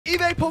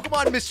say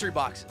Pokemon mystery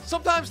boxes.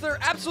 Sometimes they're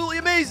absolutely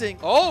amazing.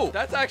 Oh,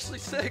 that's actually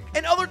sick.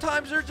 And other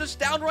times they're just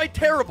downright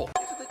terrible.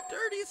 These are the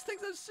dirtiest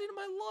things I've seen in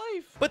my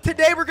life. But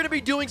today we're going to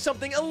be doing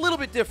something a little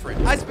bit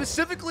different. I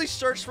specifically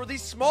searched for the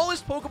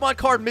smallest Pokemon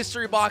card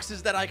mystery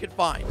boxes that I could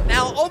find.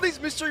 Now, all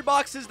these mystery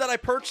boxes that I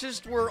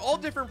purchased were all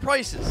different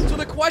prices. So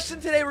the question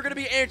today we're going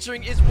to be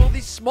answering is, will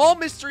these small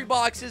mystery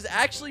boxes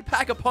actually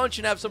pack a punch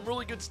and have some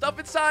really good stuff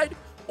inside?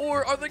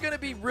 Or are they going to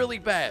be really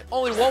bad?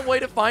 Only one way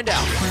to find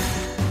out.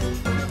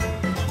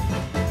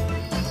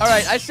 All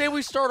right, I say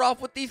we start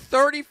off with the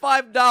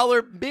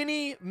 $35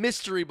 mini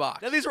mystery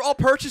box. Now, these are all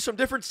purchased from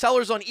different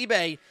sellers on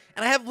eBay,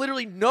 and I have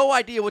literally no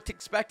idea what to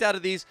expect out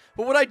of these.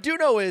 But what I do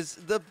know is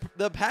the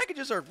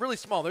packages are really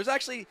small. There's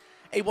actually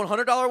a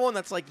 $100 one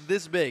that's like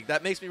this big.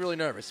 That makes me really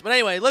nervous. But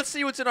anyway, let's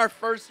see what's in our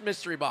first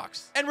mystery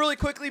box. And really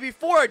quickly,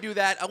 before I do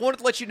that, I wanted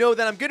to let you know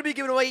that I'm going to be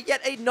giving away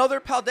yet another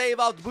Paldea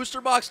Evolved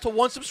booster box to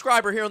one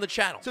subscriber here on the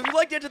channel. So if you'd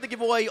like to enter the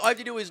giveaway, all you have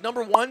to do is,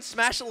 number 1,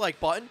 smash the like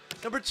button.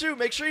 Number 2,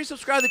 make sure you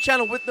subscribe to the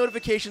channel with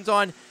notifications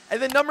on.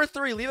 And then number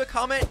 3, leave a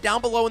comment down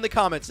below in the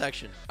comment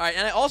section. All right,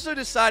 and I also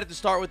decided to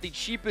start with the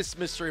cheapest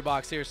mystery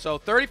box here. So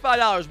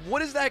 $35,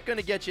 what is that going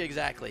to get you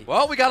exactly?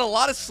 Well, we got a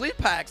lot of sleep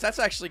packs. That's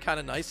actually kind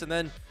of nice. And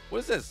then, what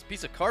is this?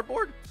 Piece of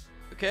cardboard?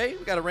 Okay,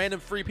 we got a random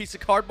free piece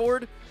of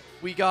cardboard.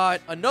 We got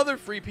another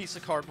free piece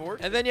of cardboard.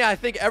 And then, yeah, I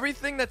think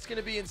everything that's going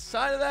to be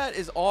inside of that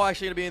is all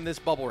actually going to be in this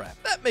bubble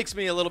wrap. That makes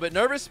me a little bit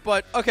nervous,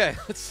 but okay,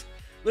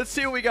 let's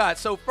see what we got.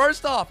 So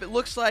first off, it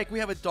looks like we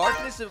have a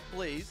Darkness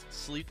Ablaze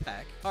sleep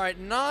pack. All right,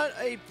 not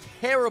a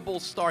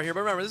terrible start here, but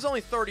remember, this is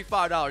only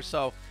 $35,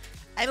 so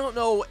I don't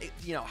know,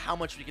 how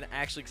much we can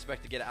actually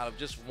expect to get out of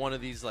just one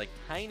of these, like,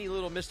 tiny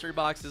little mystery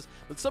boxes.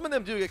 But some of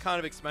them do get kind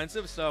of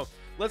expensive, so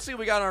let's see what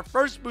we got in our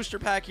first booster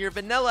pack here.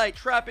 Vanillite,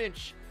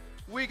 Trapinch,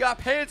 we got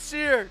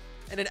Pansear,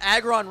 and an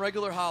Aggron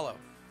regular holo.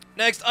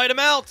 Next item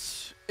out.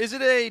 Is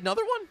it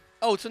another one?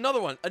 Oh, it's another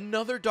one.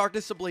 Another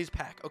Darkness Ablaze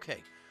pack.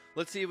 Okay,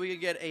 let's see if we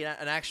can get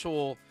an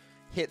actual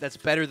hit that's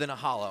better than a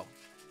holo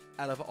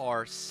out of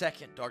our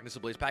second Darkness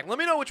Ablaze pack. Let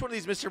me know which one of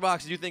these mystery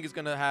boxes you think is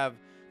going to have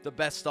the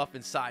best stuff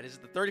inside. Is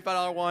it the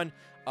 $35 one?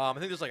 I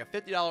think there's like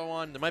a $50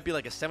 one. There might be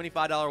like a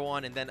 $75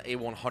 one, and then a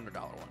 $100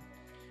 one.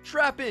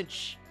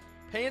 Trapinch,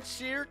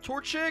 Pansear,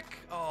 Torchic.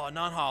 Oh,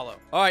 non-holo.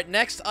 All right,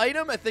 next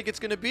item, I think it's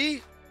going to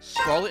be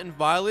Scarlet and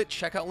Violet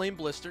Checkout Lane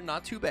Blister.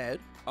 Not too bad.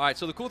 All right,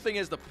 so the cool thing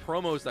is the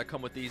promos that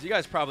come with these. You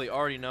guys probably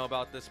already know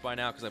about this by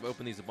now because I've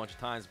opened these a bunch of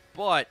times,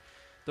 but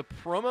the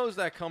promos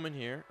that come in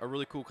here are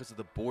really cool because of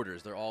the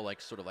borders. They're all like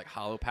sort of like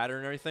hollow pattern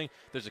and everything.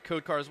 There's a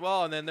code card as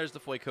well, and then there's the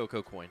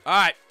Fuecoco coin. All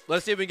right,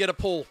 let's see if we can get a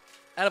pull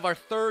out of our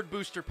third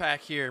booster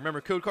pack here.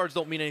 Remember, code cards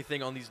don't mean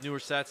anything on these newer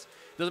sets.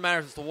 Doesn't matter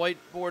if it's the white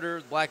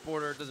border, the black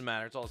border. It doesn't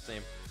matter. It's all the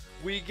same.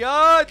 We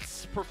got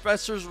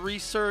Professor's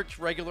Research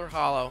regular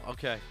holo.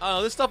 Okay.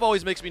 This stuff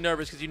always makes me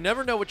nervous because you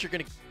never know what you're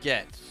going to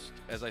get.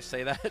 As I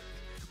say that,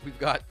 we've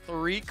got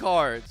 3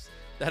 cards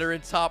that are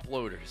in top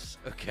loaders.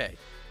 Okay.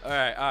 All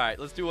right,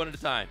 let's do one at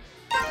a time.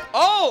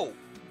 Oh,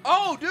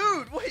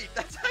 dude, wait,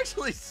 that's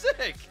actually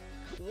sick.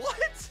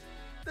 What?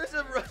 There's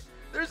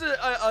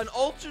an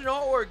Ultra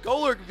or a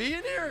Golurk V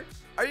in here?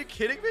 Are you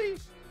kidding me?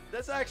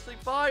 That's actually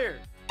fire.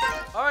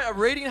 All right, a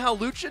Radiant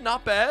Hawlucha,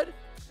 not bad.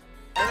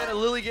 And then a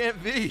Lilligant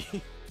V.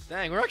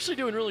 Dang, we're actually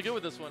doing really good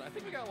with this one. I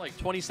think we got like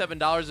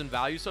 $27 in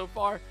value so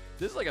far.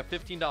 This is like a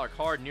 $15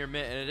 card near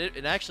mint, and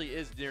it actually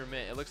is near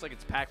mint. It looks like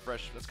it's pack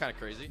fresh. That's kind of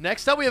crazy.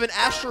 Next up, we have an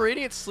Astral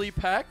Radiant sleep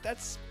pack.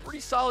 That's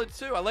pretty solid,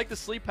 too. I like the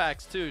sleep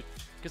packs, too,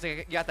 because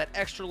they got that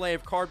extra layer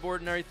of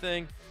cardboard and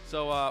everything.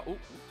 So,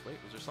 wait,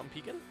 was there something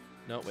peeking?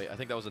 No, wait, I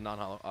think that was a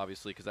non-holo,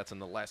 obviously, because that's in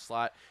the last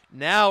slot.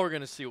 Now we're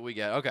going to see what we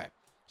get. Okay,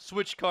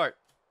 switch cart.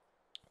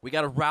 We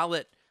got a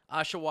Rowlet,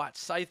 Oshawott,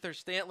 Scyther,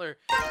 Stantler,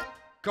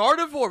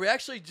 Gardevoir. We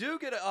actually do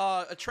get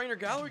a Trainer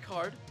Gallery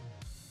card,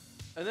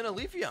 and then a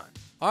Leafeon.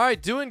 All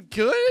right, doing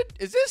good.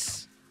 Is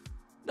this?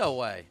 No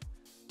way.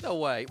 No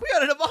way. We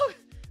got an Evolve.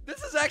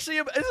 This is actually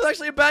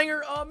a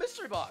banger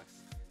mystery box.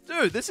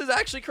 Dude, this is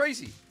actually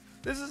crazy.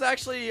 This is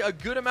actually a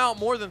good amount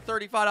more than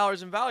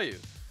 $35 in value.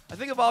 I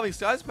think Evolving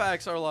Skies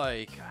packs are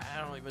like, I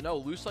don't even know,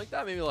 loose like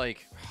that, maybe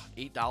like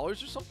 $8 or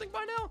something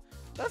by now.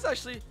 That's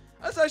actually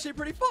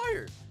pretty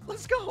fire.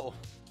 Let's go.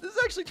 This is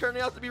actually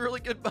turning out to be really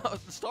good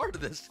about the start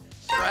of this.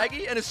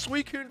 Scraggy and a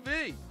Suicune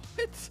V.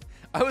 What?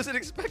 I wasn't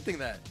expecting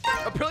that.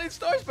 A Brilliant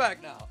Stars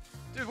pack now.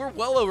 Dude, we're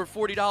well over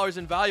 $40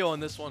 in value on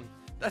this one.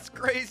 That's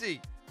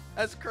crazy.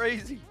 That's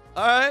crazy.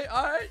 All right.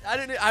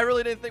 I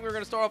really didn't think we were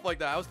going to start off like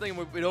that. I was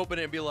thinking we'd open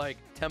it and be like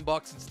 10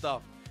 bucks and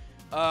stuff.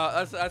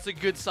 That's a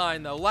good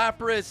sign, though.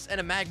 Lapras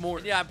and a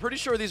Magmortar. Yeah, I'm pretty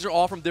sure these are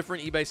all from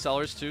different eBay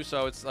sellers, too.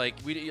 So it's like,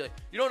 you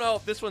don't know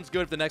if this one's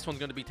good, if the next one's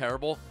going to be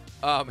terrible.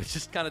 It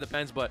just kind of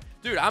depends. But,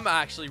 dude, I'm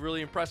actually really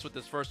impressed with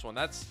this first one.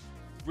 That's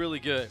really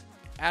good.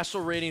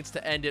 Astral Radiance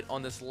to end it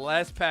on this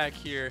last pack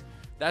here.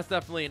 That's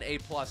definitely an A+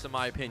 in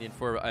my opinion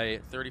for a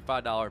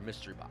 $35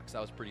 mystery box.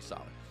 That was pretty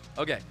solid.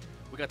 Okay,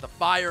 we got the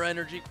Fire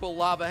Energy,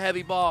 Quilava,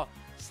 Heavy Ball,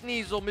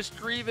 Sneasel,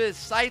 Misdreavus,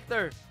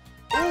 Scyther.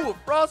 Ooh,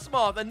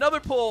 Frostmoth, another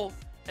pull.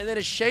 and then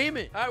a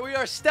Shaman. All right, we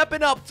are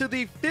stepping up to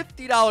the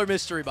 $50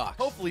 mystery box.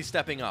 Hopefully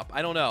stepping up.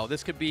 I don't know.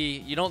 This could be,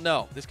 you don't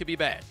know. This could be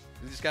bad.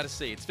 You just got to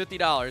see. It's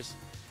 $50,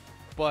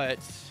 but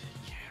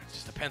yeah, it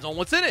just depends on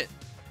what's in it.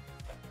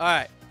 All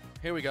right,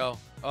 here we go.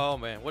 Oh,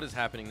 man, what is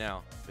happening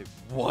now? Wait,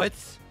 what?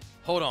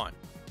 Hold on.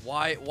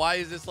 Why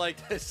is this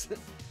like this?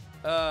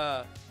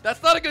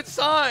 That's not a good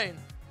sign.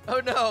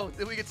 Oh, no.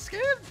 Did we get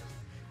scammed?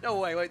 No,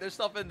 wait, there's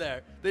stuff in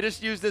there. They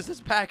just use this as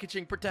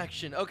packaging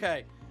protection.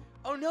 Okay.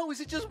 Oh, no,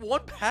 is it just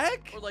one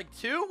pack? Or like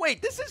two?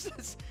 Wait, this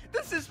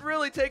is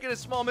really taking a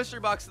small mystery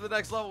box to the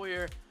next level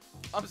here.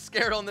 I'm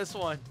scared on this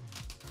one.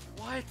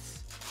 What?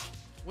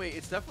 Wait,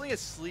 it's definitely a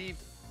sleeve.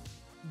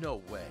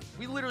 No way.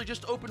 We literally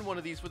just opened one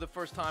of these for the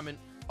first time and...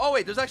 Oh,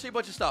 wait, there's actually a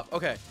bunch of stuff.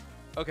 Okay.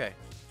 Okay.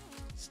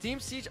 Steam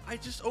Siege, I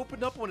just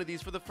opened up one of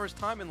these for the first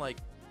time in, like,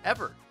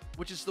 ever.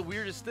 Which is the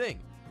weirdest thing.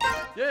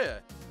 Yeah.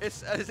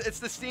 It's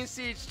the Steam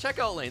Siege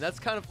checkout lane. That's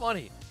kind of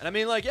funny. And I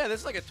mean, like, yeah,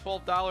 this is like a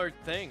 $12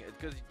 thing.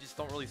 Because you just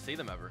don't really see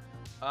them ever.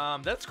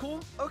 That's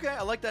cool. Okay,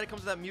 I like that. It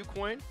comes with that Mew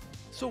coin.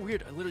 So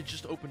weird. I literally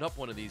just opened up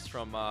one of these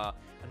from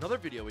another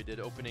video we did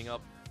opening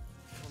up.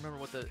 I don't remember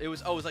what it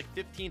was. Oh, it was like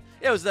 15.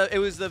 Yeah, it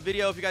was the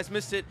video. If you guys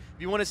missed it,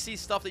 if you want to see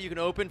stuff that you can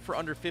open for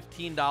under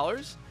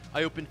 $15,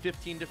 I opened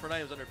 15 different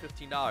items under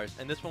 $15,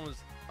 and this one was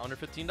under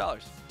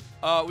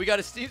 $15. We got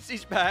a Steam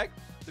Siege pack.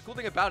 The cool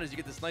thing about it is you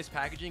get this nice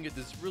packaging, you get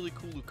this really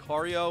cool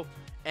Lucario,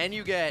 and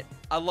you get,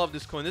 I love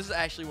this coin. This is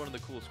actually one of the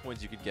coolest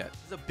coins you could get.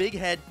 It's a big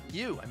head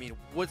Mew. I mean,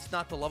 what's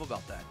not to love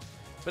about that?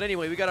 But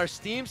anyway, we got our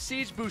Steam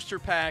Siege booster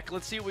pack.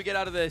 Let's see what we get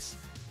out of this.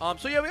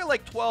 So yeah, we got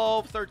like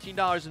 $12,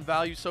 $13 in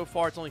value so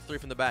far. It's only 3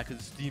 from the back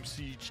because it's Steam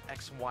Siege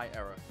X and Y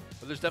era.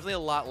 But there's definitely a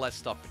lot less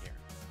stuff in here.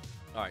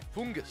 All right,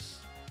 Fungus,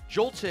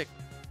 Joltik,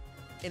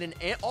 and an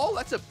ant. Oh,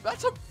 that's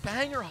a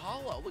banger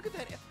holo. Look at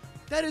that.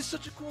 That is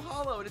such a cool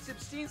holo, and it's in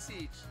Steam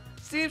Siege.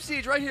 Steam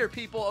Siege right here,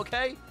 people,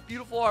 okay?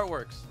 Beautiful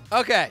artworks.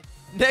 Okay,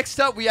 next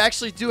up, we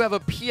actually do have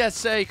a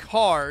PSA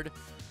card.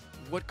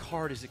 What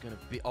card is it going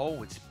to be?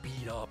 Oh, it's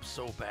beat up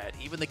so bad.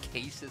 Even the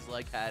case has,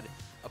 like, had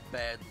a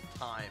bad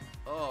time.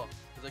 Oh,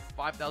 there's like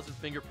 5,000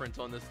 fingerprints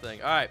on this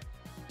thing. All right,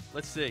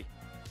 let's see.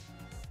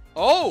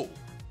 Oh,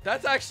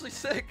 that's actually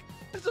sick.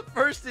 It's a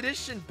first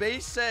edition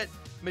base set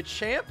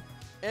Machamp.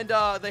 And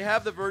they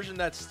have the version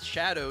that's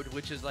shadowed,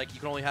 which is like you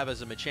can only have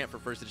as a Machamp for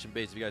first edition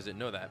base if you guys didn't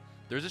know that.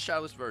 There's a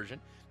shadowless version.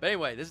 But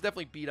anyway, this is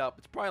definitely beat up.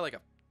 It's probably like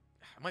it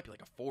might be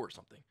like a 4 or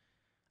something.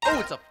 Oh,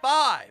 it's a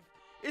 5.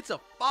 It's a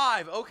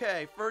 5.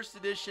 Okay, first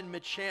edition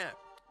Machamp.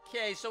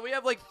 Okay, so we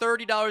have like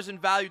 $30 in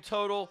value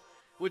total,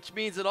 which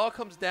means it all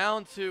comes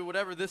down to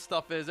whatever this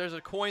stuff is. There's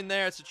a coin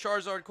there. It's a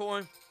Charizard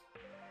coin.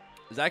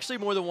 There's actually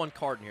more than one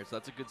card in here, so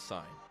that's a good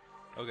sign.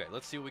 Okay,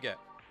 let's see what we get.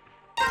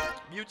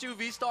 Mewtwo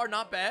V-Star,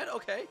 not bad.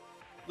 Okay.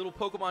 Little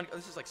Pokemon,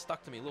 this is like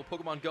stuck to me. Little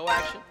Pokemon Go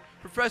action.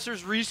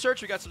 Professor's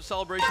Research, we got some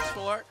celebrations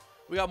for it.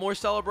 We got more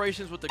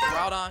celebrations with the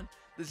Groudon,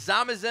 the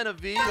Zamazenta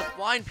V, the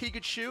Flying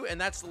Pikachu, and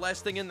that's the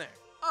last thing in there.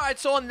 All right,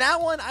 so on that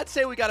one, I'd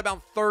say we got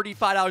about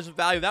 $35 in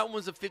value. That one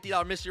was a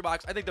 $50 mystery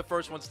box. I think the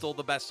first one's still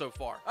the best so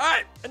far. All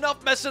right,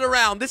 enough messing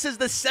around. This is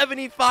the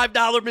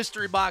 $75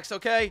 mystery box,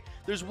 okay?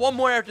 There's one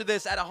more after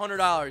this at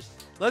 $100.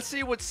 Let's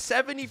see what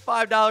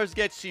 $75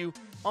 gets you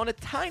on a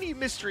tiny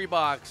mystery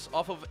box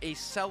off of a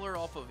seller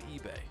off of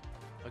eBay.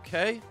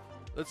 Okay,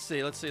 let's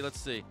see.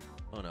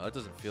 Oh no, that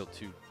doesn't feel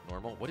too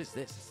normal. What is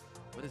this?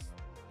 What is?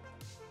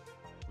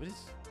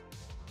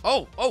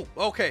 Oh,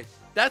 okay.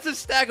 That's a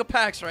stack of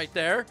packs right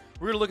there.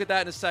 We're gonna look at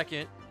that in a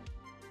second.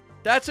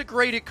 That's a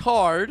graded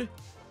card.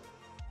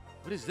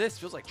 What is this?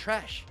 Feels like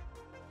trash.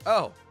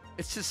 Oh,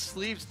 it's just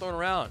sleeves thrown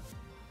around.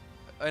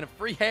 And a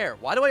free hair.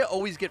 Why do I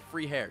always get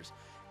free hairs?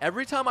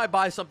 Every time I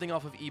buy something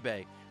off of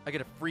eBay, I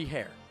get a free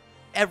hair.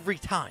 Every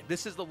time.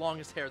 This is the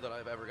longest hair that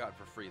I've ever gotten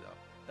for free, though.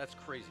 That's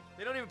crazy.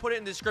 They don't even put it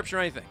in the description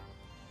or anything.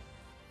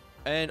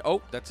 And,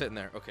 oh, that's it in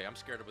there. Okay, I'm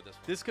scared of this.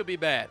 This could be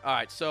bad. All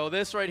right, so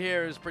this right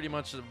here is pretty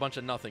much a bunch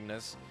of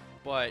nothingness.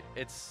 But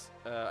it's,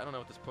 I don't know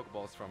what this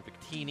Pokeball is from.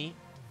 Victini.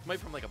 It might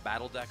be from, like, a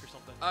battle deck or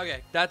something.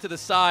 Okay, that to the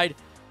side.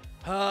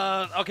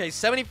 Okay,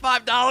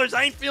 $75.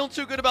 I ain't feeling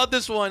too good about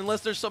this one,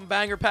 unless there's some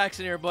banger packs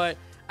in here. But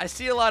I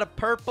see a lot of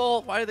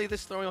purple. Why are they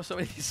just throwing so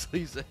many of these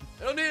sleeves in?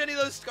 I don't need any of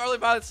those Scarlet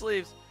Violet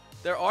sleeves.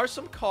 There are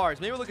some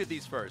cards. Maybe we'll look at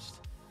these first.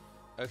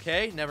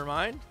 Okay, never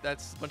mind.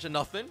 That's a bunch of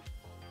nothing.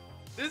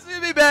 This is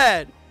going to be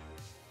bad.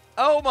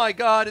 Oh, my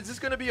God. Is this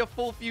going to be a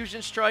full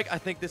Fusion Strike? I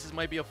think this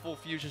might be a full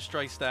Fusion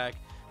Strike stack.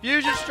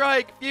 Fusion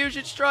Strike,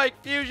 Fusion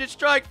Strike, Fusion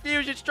Strike,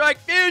 Fusion Strike,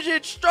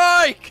 Fusion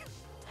Strike!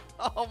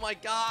 Oh, my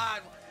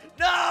God.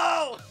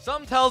 No!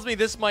 Something tells me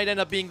this might end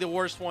up being the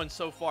worst one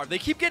so far. They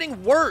keep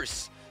getting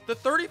worse. The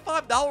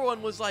 $35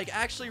 one was, like,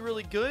 actually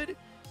really good.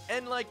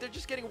 And, like, they're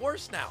just getting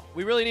worse now.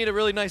 We really need a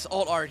really nice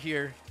alt art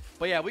here.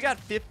 But, yeah, we got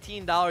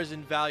 $15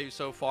 in value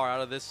so far out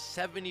of this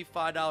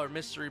 $75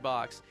 mystery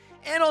box.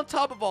 And on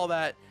top of all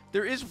that,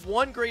 there is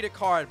one graded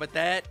card. But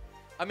that,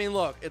 I mean,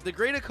 look, if the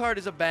graded card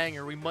is a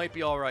banger, we might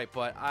be all right.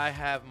 But I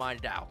have my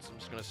doubts. I'm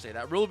just going to say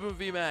that. Rillaboom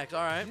VMAX,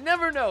 all right. You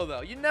never know,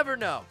 though. You never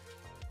know.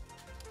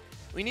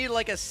 We need,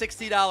 like, a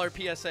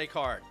 $60 PSA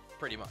card,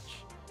 pretty much.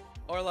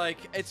 Or like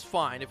it's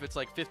fine if it's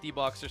like $50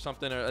 or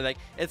something, or like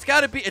it's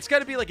gotta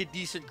be like a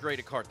decent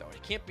graded card though.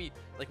 It can't be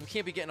like we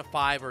can't be getting a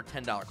 $5 or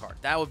 $10 card.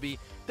 That would be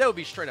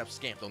straight up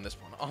scammed on this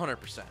one,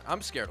 100%.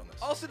 I'm scared on this.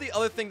 Also, the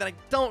other thing that I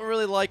don't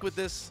really like with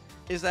this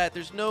is that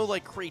there's no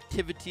like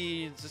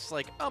creativity. It's just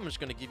like, I'm just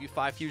gonna give you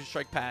 5 Fusion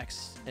Strike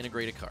packs and a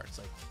graded card. It's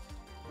like,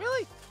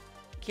 really?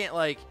 Can't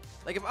like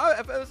if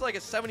it was like a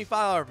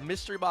 $75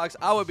 mystery box,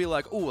 I would be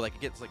like, ooh, like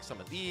it gets like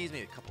some of these,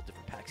 maybe a couple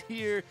different packs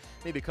here,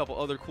 maybe a couple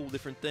other cool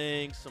different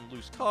things, some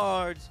loose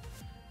cards,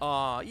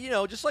 you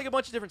know, just like a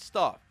bunch of different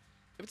stuff.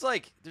 If it's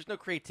like there's no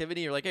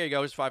creativity, you're like, here you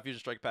go, here's 5 Fusion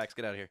Strike packs,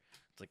 get out of here.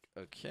 It's like,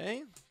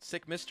 okay,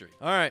 sick mystery.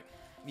 All right,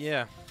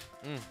 yeah,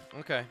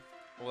 okay.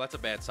 Well, that's a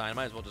bad sign. I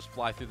might as well just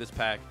fly through this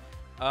pack.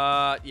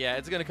 Yeah,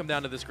 it's gonna come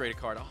down to this graded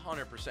card,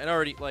 100%.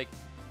 Already, like,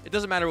 it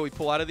doesn't matter what we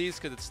pull out of these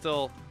because it's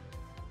still,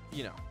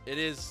 you know, it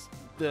is.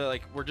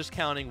 Like we're just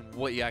counting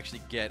what you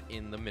actually get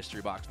in the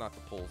mystery box, not the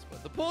pulls.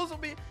 But the pulls will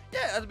be,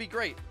 yeah, that'd be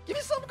great. Give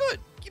me something good.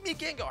 Give me a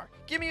Gengar.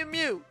 Give me a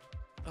Mew.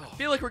 Oh. I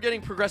feel like we're getting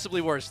progressively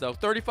worse though.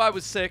 35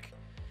 was sick.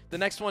 The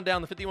next one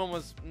down, the 51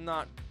 was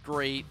not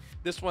great.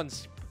 This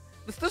one's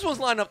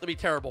lining up to be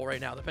terrible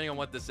right now, depending on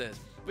what this is.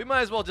 We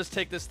might as well just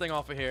take this thing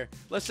off of here.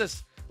 Let's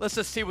just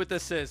see what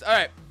this is. All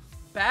right,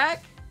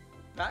 back's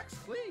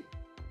clean.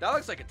 That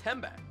looks like a 10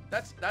 back.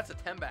 That's a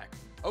 10 back.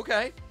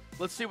 Okay,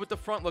 let's see what the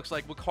front looks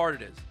like. What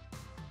card it is.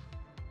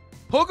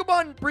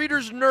 Pokemon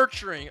Breeders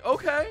Nurturing.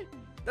 Okay.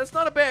 That's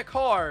not a bad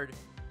card.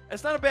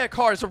 It's not a bad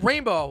card. It's a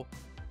rainbow.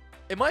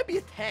 It might be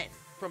a 10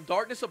 from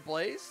Darkness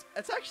Ablaze.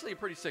 That's actually a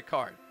pretty sick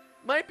card.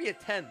 Might be a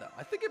 10, though.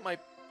 I think it's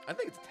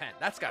a 10.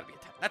 That's got to be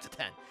a 10. That's a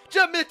 10.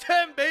 Jump mid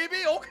 10, baby.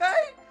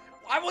 Okay.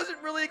 I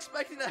wasn't really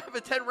expecting to have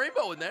a 10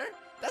 rainbow in there.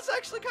 That's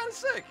actually kind of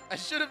sick. I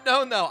should have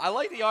known, though. I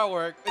like the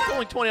artwork. It's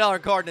only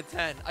 $20 card and a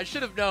 10. I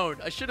should have known.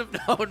 I should have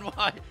known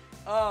why.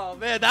 Oh,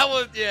 man. That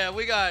was, yeah,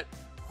 we got...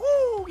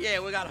 Woo!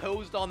 Yeah, we got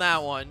hosed on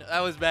that one.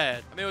 That was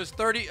bad. I mean, it was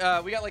 30.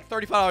 We got like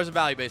 $35 in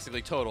value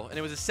basically total, and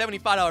it was a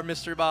 $75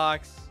 mystery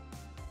box.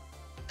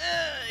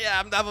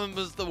 Yeah, that one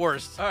was the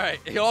worst. All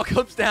right, it all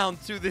comes down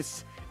to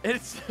this.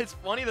 It's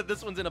funny that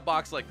this one's in a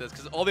box like this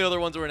because all the other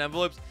ones were in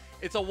envelopes.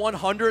 It's a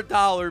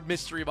 $100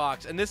 mystery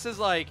box, and this is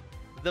like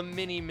the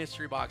mini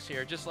mystery box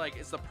here. Just like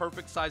it's the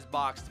perfect size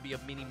box to be a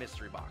mini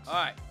mystery box. All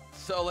right,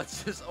 so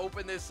let's just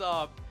open this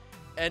up.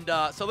 And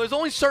so there's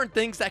only certain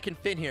things that can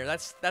fit in here.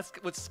 That's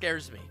what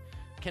scares me.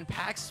 Can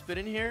packs fit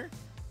in here?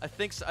 I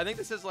think so. I think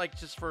this is like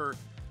just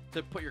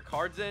to put your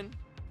cards in.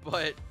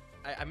 But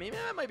I mean,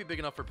 that might be big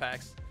enough for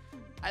packs.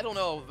 I don't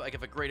know like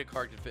if a graded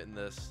card can fit in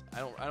this. I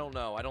don't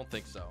know. I don't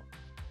think so.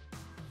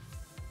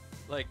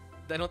 Like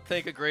I don't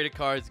think a graded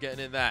card's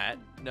getting in that.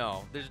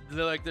 No.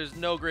 There's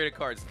no graded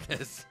cards in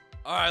this.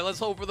 All right, let's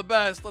hope for the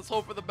best. Let's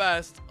hope for the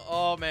best.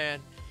 Oh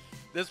man.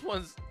 This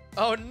one's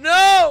oh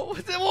no!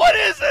 What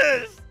is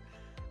this?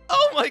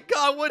 Oh my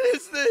god, what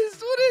is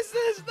this? What is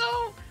this?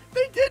 No,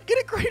 they did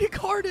get a graded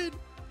card in.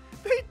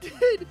 They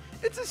did.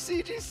 It's a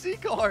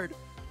CGC card.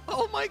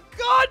 Oh my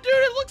god, dude,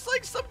 it looks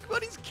like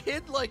somebody's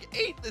kid like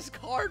ate this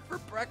card for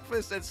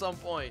breakfast at some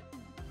point.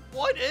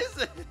 What is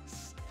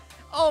this?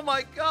 Oh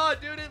my god,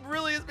 dude, it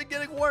really has been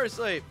getting worse.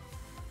 Wait.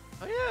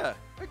 Oh yeah,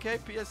 okay,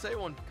 PSA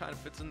one kind of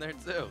fits in there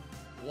too.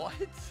 What?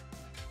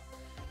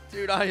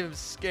 Dude, I am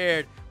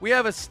scared. We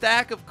have a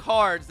stack of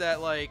cards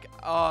that like,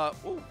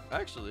 oh,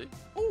 actually,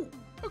 oh.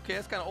 Okay,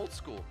 that's kind of old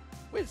school.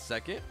 Wait a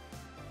second.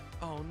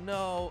 Oh,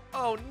 no.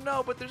 Oh,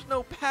 no, but there's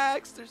no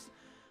packs.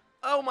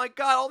 Oh, my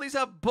God. All these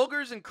have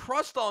boogers and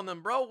crust on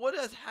them, bro. What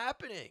is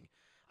happening?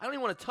 I don't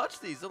even want to touch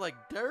these. They're, like,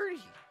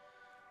 dirty.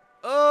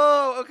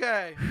 Oh,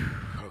 okay.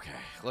 Okay,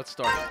 let's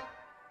start.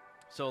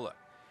 So, look.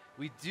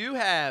 We do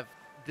have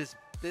this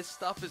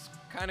stuff is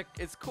kind of,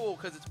 it's cool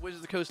because it's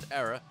Wizards of the Coast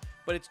era,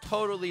 but it's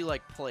totally,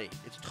 like, played.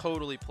 It's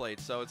totally played.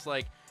 So, it's,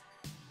 like,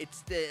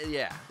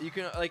 yeah, you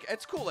can, like,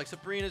 it's cool. Like,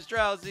 Sabrina's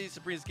Drowsy,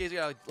 Sabrina's Gaze, we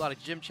got a lot of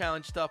gym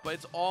challenge stuff, but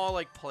it's all,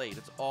 like, played.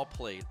 It's all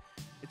played.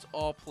 It's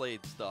all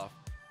played stuff.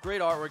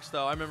 Great artworks,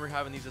 though. I remember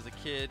having these as a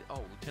kid.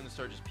 Oh, Lieutenant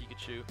Surge's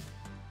Pikachu.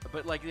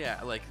 But, like,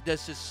 yeah, like,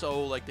 that's just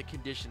so, like, the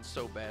condition's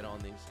so bad on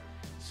these.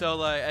 So,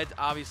 like, it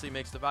obviously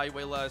makes the value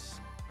way less.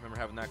 I remember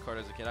having that card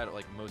as a kid. I had,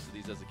 like, most of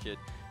these as a kid.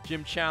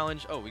 Gym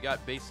challenge. Oh, we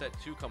got base set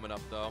 2 coming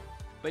up, though.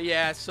 But,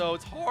 yeah, so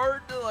it's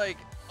hard to, like,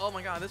 oh,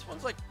 my God, this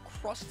one's, like,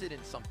 crusted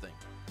in something.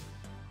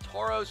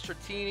 Tauros,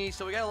 Stratini.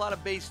 So we got a lot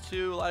of base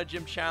 2, a lot of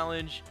gym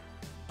challenge.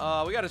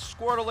 We got a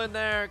Squirtle in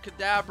there,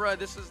 Kadabra.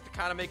 This is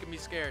kind of making me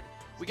scared.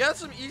 We got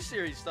some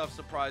E-Series stuff,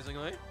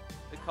 surprisingly.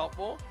 A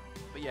couple.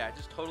 But yeah,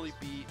 just totally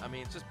beat. I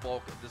mean, it's just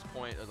bulk at this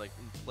point, like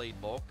played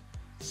bulk.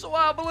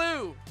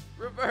 Swablu!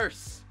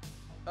 Reverse.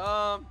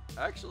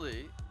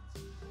 Actually.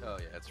 Oh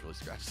yeah, it's really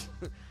scratched.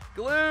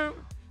 Gloom.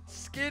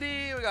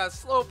 Skitty. We got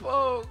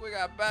Slowpoke. We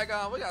got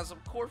Bagon. We got some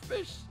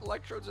Corphish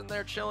Electrodes in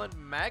there chilling.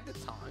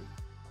 Magneton.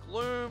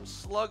 Gloom,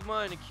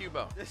 Slugma, and a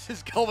Cubo. This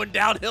is going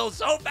downhill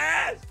so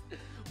fast.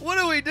 What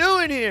are we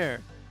doing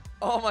here?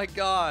 Oh my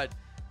god.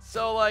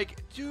 So like,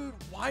 dude,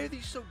 why are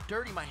these so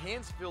dirty? My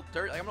hands feel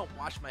dirty. Like, I'm gonna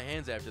wash my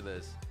hands after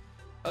this.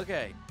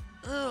 Okay.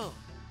 Ugh.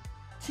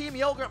 team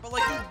yellow ground, but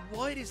like, dude,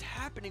 what is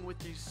happening with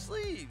these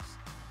sleeves?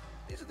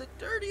 These are the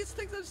dirtiest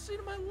things I've seen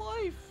in my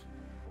life.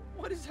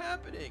 What is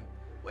happening?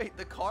 Wait,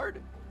 the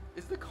card,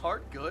 is the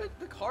card good?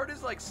 The card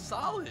is like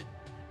solid.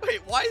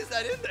 Wait, why is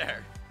that in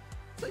there?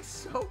 It's like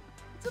so,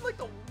 it's like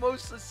the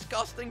most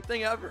disgusting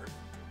thing ever.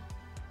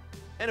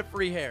 And a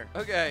free hair.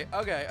 Okay.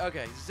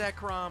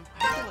 Zekrom.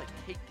 I have to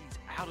like take these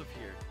out of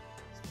here.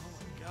 Oh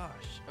my gosh.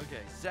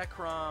 Okay,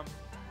 Zekrom.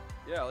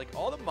 Yeah, like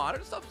all the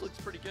modern stuff looks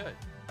pretty good.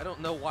 I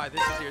don't know why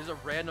this is here. There's a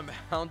random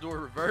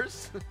Houndour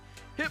reverse.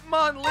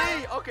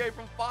 Hitmonlee. Okay,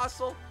 from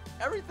Fossil.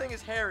 Everything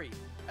is hairy.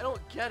 I don't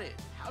get it.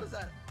 How does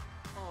that?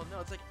 Oh no,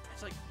 it's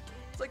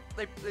like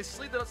they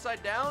sleeved it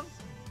upside down.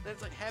 Then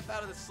it's like half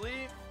out of the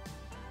sleeve.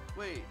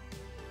 Wait.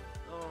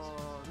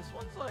 Oh, this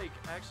one's like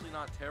actually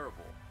not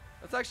terrible.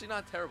 That's actually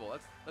not terrible.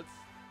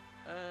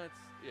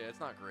 Yeah, it's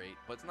not great,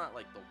 but it's not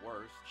like the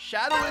worst.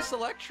 Shadowless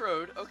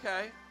Electrode.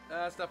 Okay,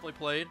 that's definitely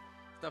played.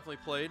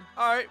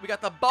 All right, we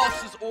got the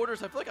Boss's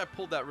Orders. I feel like I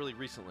pulled that really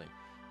recently,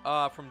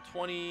 from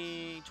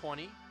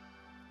 2020.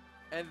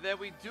 And then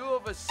we do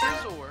have a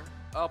Scizor,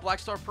 Black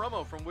Star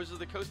promo from Wizards of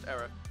the Coast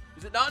era.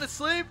 Is it not in the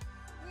sleeve?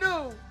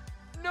 No,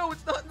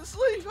 it's not in the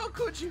sleeve. How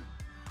could you?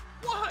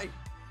 Why?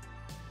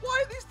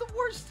 Why are these the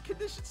worst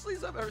condition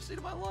sleeves I've ever seen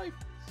in my life?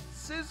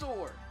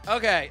 Scizor.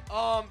 Okay,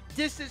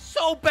 this is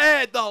so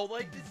bad though.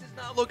 Like, this is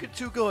not looking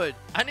too good.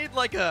 I need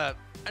like a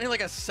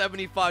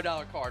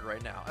 $75 card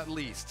right now, at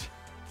least.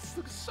 This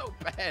looks so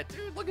bad,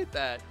 dude. Look at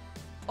that.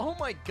 Oh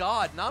my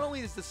god. Not only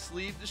is the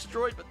sleeve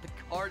destroyed, but the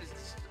card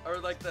is, or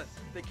like the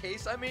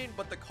case, I mean,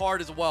 but the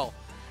card as well.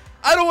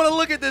 I don't want to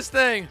look at this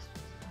thing.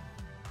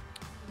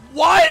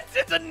 What?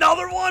 It's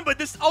another one, but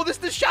this is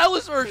the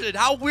Shadowless version.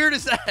 How weird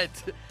is that?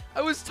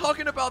 I was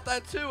talking about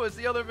that too as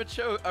the other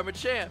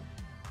Machamp.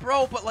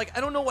 Bro, but like,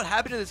 I don't know what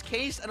happened to this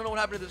case. I don't know what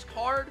happened to this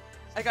card.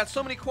 I got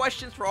so many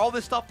questions for all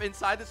this stuff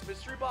inside this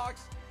mystery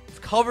box. It's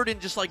covered in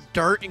just like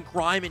dirt and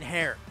grime and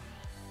hair.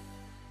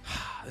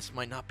 This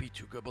might not be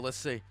too good, but let's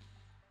see.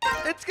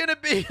 It's gonna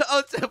be, oh,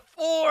 it's a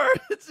 4.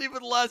 It's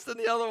even less than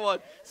the other one.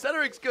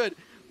 Centering's good.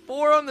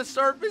 4 on the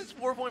surface,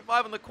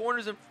 4.5 on the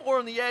corners, and 4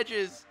 on the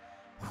edges.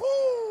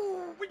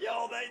 Whoo!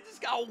 Yo, that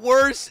just got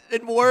worse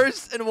and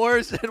worse and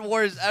worse and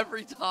worse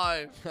every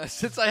time.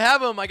 Since I have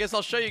them, I guess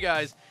I'll show you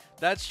guys.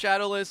 That's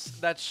Shadowless.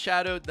 That's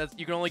Shadowed.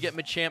 You can only get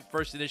Machamp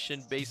First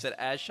Edition base set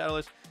as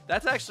Shadowless.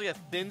 That's actually a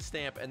thin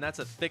stamp, and that's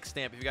a thick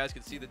stamp. If you guys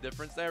can see the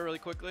difference there really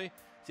quickly.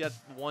 See how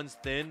one's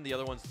thin, the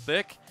other one's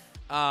thick.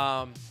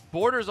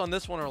 Borders on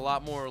this one are a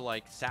lot more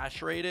like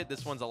saturated.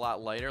 This one's a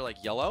lot lighter,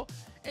 like yellow.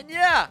 And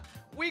yeah,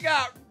 we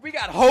got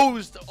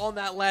hosed on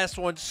that last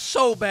one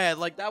so bad.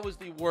 Like, that was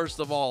the worst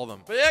of all of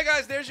them. But yeah,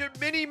 guys, there's your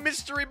mini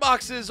mystery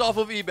boxes off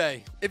of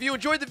eBay. If you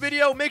enjoyed the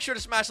video, make sure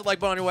to smash the like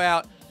button on your way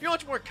out. If you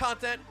want more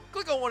content,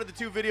 click on one of the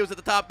 2 videos at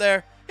the top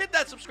there. Hit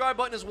that subscribe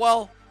button as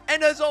well.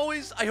 And as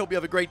always, I hope you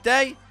have a great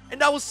day,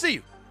 and I will see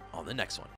you on the next one.